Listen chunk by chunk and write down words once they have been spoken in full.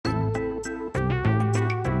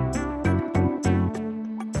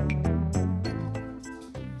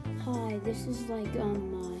this is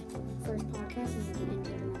my first podcast. This is the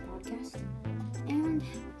intro to my podcast. And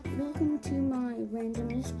welcome to my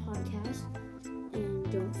randomness podcast.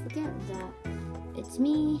 And don't forget that it's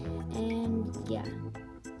me, and yeah.